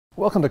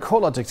Welcome to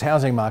CoreLogic's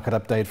housing market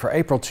update for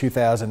April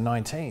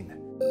 2019.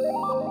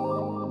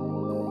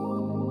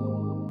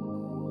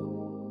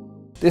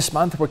 This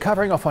month we're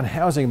covering off on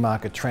housing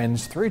market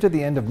trends through to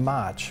the end of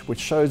March,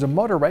 which shows a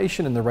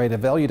moderation in the rate of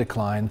value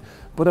decline,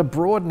 but a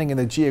broadening in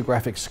the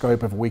geographic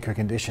scope of weaker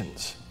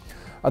conditions.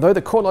 Although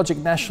the CoreLogic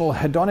National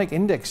Hedonic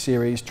Index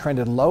series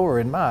trended lower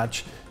in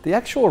March, the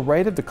actual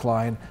rate of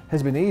decline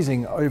has been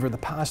easing over the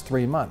past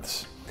 3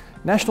 months.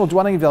 National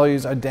dwelling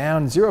values are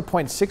down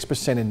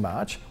 0.6% in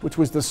March, which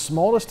was the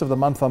smallest of the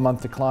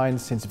month-on-month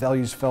declines since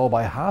values fell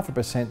by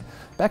 0.5%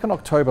 back in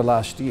October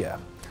last year.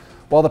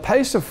 While the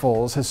pace of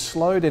falls has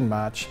slowed in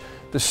March,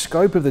 the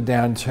scope of the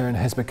downturn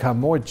has become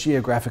more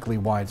geographically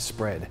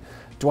widespread.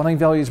 Dwelling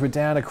values were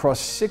down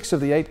across 6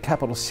 of the 8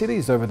 capital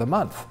cities over the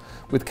month,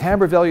 with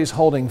Canberra values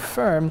holding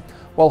firm,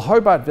 while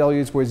Hobart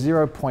values were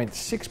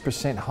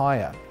 0.6%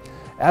 higher.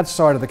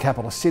 Outside of the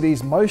capital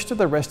cities, most of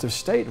the rest of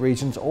state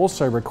regions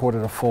also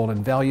recorded a fall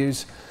in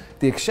values.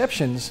 The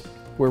exceptions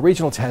were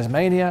regional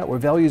Tasmania, where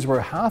values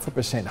were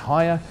 0.5%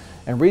 higher,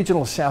 and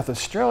regional South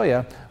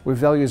Australia, where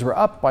values were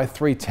up by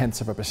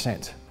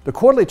 0.3%. The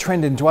quarterly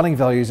trend in dwelling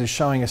values is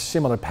showing a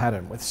similar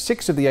pattern, with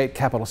 6 of the 8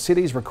 capital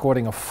cities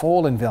recording a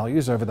fall in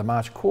values over the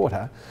March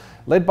quarter,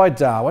 led by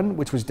Darwin,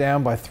 which was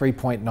down by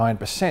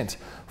 3.9%,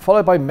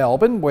 followed by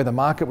Melbourne, where the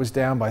market was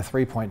down by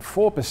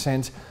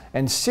 3.4%,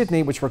 and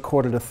Sydney, which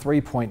recorded a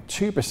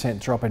 3.2%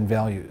 drop in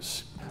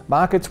values.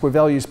 Markets where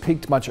values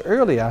peaked much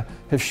earlier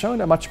have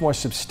shown a much more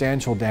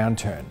substantial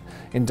downturn.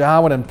 In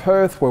Darwin and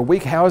Perth, where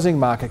weak housing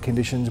market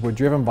conditions were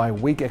driven by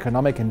weak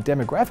economic and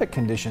demographic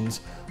conditions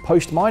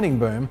post-mining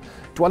boom,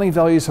 dwelling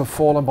values have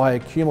fallen by a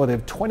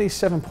cumulative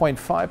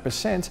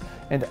 27.5%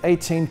 and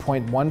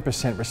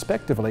 18.1%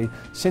 respectively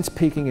since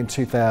peaking in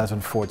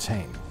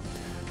 2014.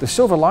 The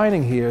silver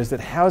lining here is that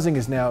housing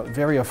is now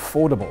very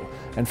affordable,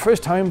 and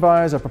first home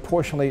buyers are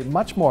proportionally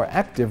much more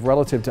active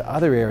relative to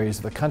other areas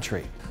of the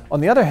country. On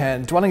the other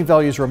hand, dwelling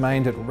values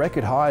remained at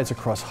record highs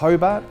across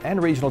Hobart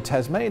and regional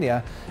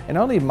Tasmania, and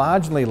only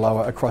marginally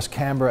lower across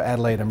Canberra,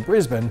 Adelaide and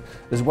Brisbane,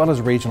 as well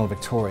as regional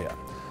Victoria.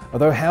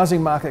 Although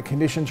housing market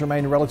conditions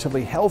remain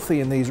relatively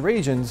healthy in these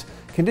regions,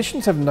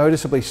 conditions have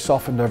noticeably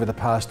softened over the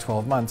past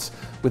 12 months,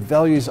 with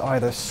values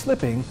either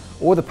slipping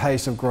or the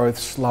pace of growth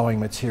slowing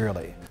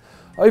materially.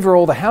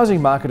 Overall, the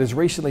housing market has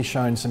recently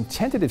shown some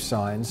tentative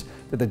signs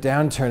that the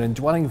downturn in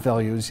dwelling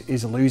values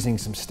is losing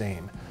some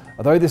steam.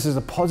 Although this is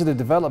a positive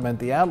development,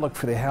 the outlook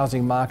for the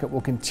housing market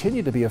will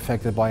continue to be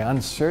affected by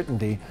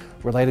uncertainty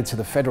related to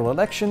the federal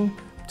election,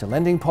 to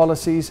lending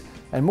policies,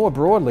 and more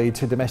broadly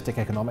to domestic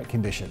economic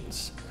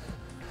conditions.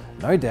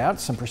 No doubt,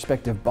 some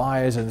prospective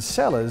buyers and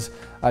sellers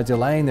are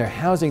delaying their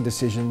housing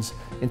decisions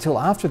until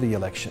after the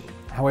election.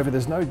 However,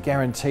 there's no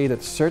guarantee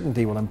that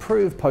certainty will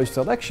improve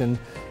post-election,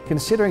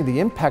 considering the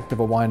impact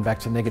of a wind back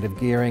to negative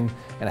gearing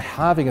and a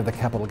halving of the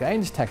capital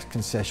gains tax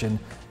concession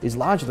is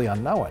largely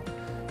unknown.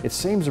 It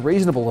seems a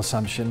reasonable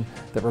assumption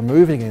that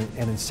removing an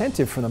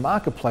incentive from the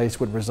marketplace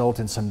would result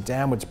in some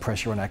downwards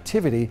pressure on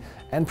activity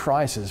and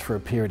prices for a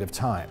period of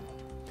time.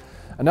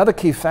 Another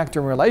key factor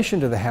in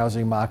relation to the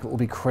housing market will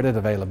be credit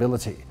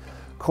availability.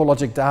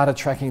 CoreLogic data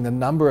tracking the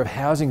number of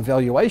housing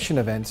valuation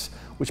events,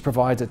 which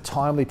provides a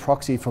timely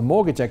proxy for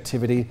mortgage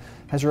activity,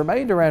 has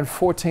remained around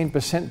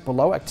 14%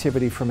 below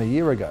activity from a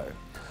year ago.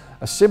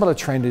 A similar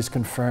trend is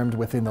confirmed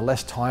within the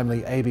less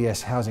timely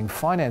ABS housing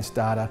finance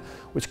data,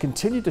 which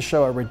continued to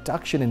show a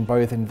reduction in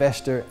both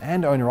investor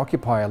and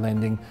owner-occupier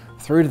lending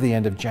through to the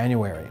end of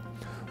January.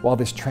 While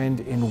this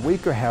trend in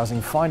weaker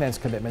housing finance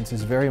commitments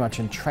is very much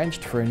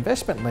entrenched for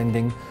investment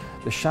lending,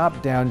 the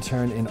sharp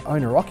downturn in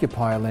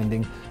owner-occupier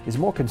lending is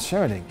more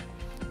concerning.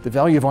 The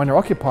value of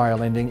owner-occupier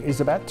lending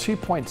is about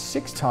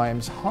 2.6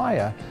 times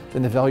higher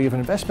than the value of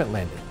investment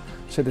lending.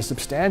 So the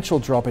substantial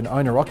drop in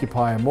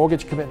owner-occupier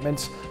mortgage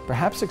commitments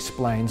perhaps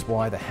explains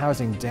why the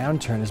housing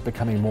downturn is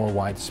becoming more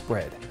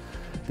widespread.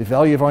 The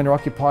value of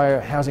owner-occupier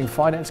housing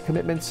finance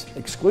commitments,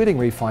 excluding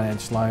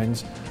refinance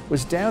loans,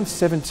 was down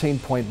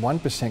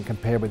 17.1%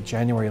 compared with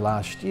January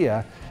last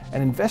year,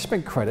 and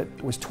investment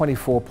credit was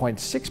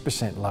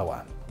 24.6%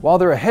 lower. While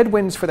there are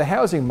headwinds for the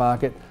housing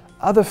market,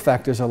 other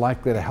factors are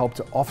likely to help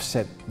to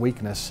offset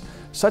weakness,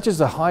 such as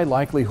the high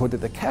likelihood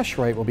that the cash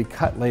rate will be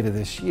cut later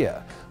this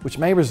year, which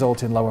may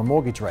result in lower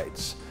mortgage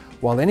rates.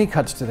 While any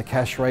cuts to the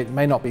cash rate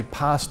may not be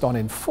passed on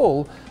in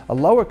full, a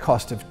lower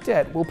cost of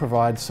debt will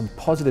provide some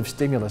positive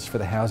stimulus for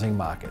the housing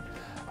market.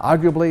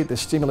 Arguably, the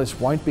stimulus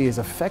won't be as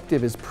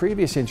effective as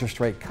previous interest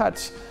rate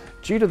cuts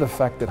due to the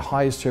fact that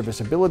higher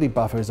serviceability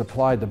buffers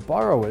applied to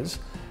borrowers,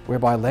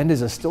 whereby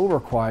lenders are still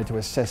required to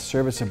assess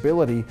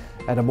serviceability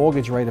at a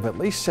mortgage rate of at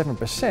least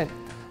 7%,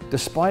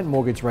 despite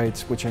mortgage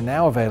rates which are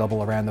now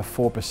available around the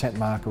 4%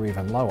 mark or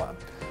even lower.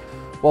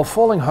 While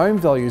falling home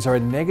values are a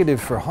negative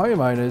for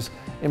homeowners,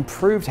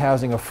 improved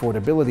housing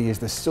affordability is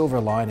the silver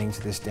lining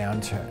to this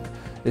downturn.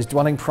 As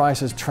dwelling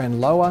prices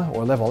trend lower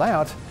or level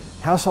out,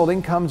 household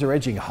incomes are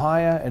edging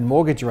higher and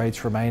mortgage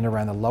rates remain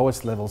around the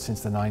lowest level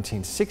since the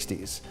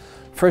 1960s.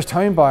 First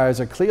home buyers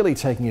are clearly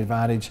taking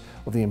advantage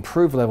of the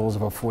improved levels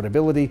of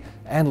affordability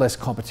and less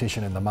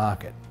competition in the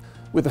market.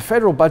 With the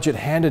federal budget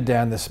handed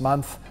down this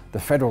month, the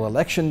federal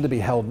election to be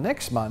held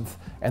next month,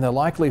 and the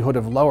likelihood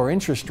of lower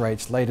interest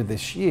rates later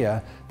this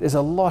year, there's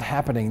a lot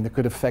happening that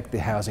could affect the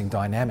housing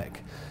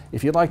dynamic.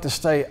 If you'd like to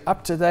stay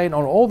up to date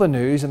on all the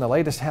news and the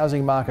latest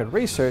housing market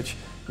research,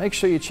 make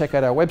sure you check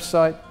out our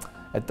website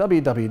at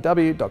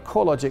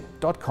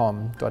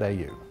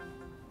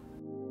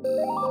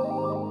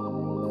www.corelogic.com.au.